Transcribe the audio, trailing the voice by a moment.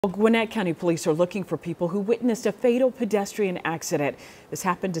Gwinnett County Police are looking for people who witnessed a fatal pedestrian accident. This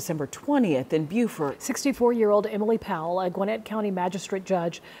happened December 20th in Beaufort. 64-year-old Emily Powell, a Gwinnett County magistrate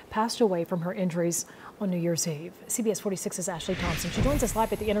judge, passed away from her injuries on New Year's Eve. CBS 46's Ashley Thompson. She joins us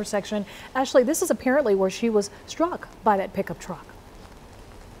live at the intersection. Ashley, this is apparently where she was struck by that pickup truck.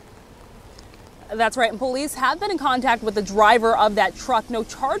 That's right, and police have been in contact with the driver of that truck. No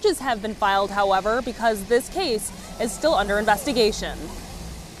charges have been filed, however, because this case is still under investigation.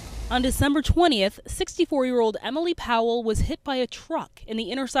 On December 20th, 64-year-old Emily Powell was hit by a truck in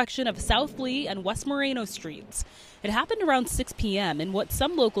the intersection of South Lee and West Moreno Streets. It happened around 6 p.m. in what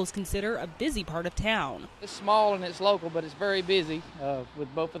some locals consider a busy part of town. It's small and it's local, but it's very busy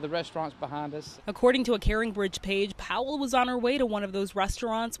with both of the restaurants behind us. According to a CaringBridge page, Powell was on her way to one of those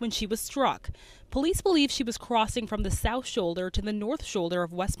restaurants when she was struck. Police believe she was crossing from the south shoulder to the north shoulder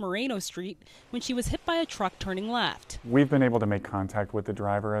of West Moreno Street when she was hit by a truck turning left. We've been able to make contact with the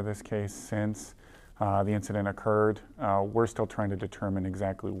driver of this case since the incident occurred. We're still trying to determine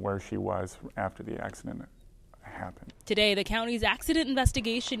exactly where she was after the accident happened. Today, the county's accident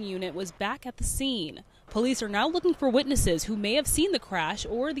investigation unit was back at the scene. Police are now looking for witnesses who may have seen the crash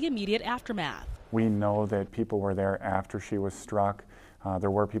or the immediate aftermath. We know that people were there after she was struck.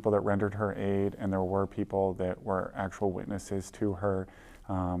 There were people that rendered her aid, and there were people that were actual witnesses to her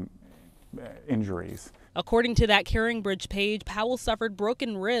injuries. According to that CaringBridge page, Powell suffered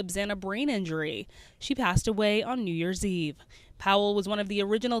broken ribs and a brain injury. She passed away on New Year's Eve. Powell was one of the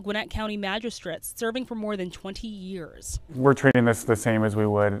original Gwinnett County magistrates, serving for more than 20 years. We're treating this the same as we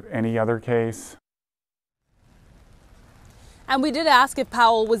would any other case. And we did ask if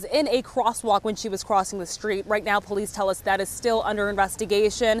Powell was in a crosswalk when she was crossing the street. Right now, police tell us that is still under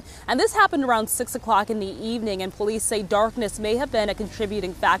investigation. And this happened around 6 o'clock in the evening, and police say darkness may have been a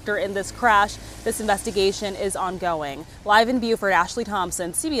contributing factor in this crash. This investigation is ongoing. Live in Beaufort, Ashley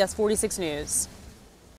Thompson, CBS 46 News.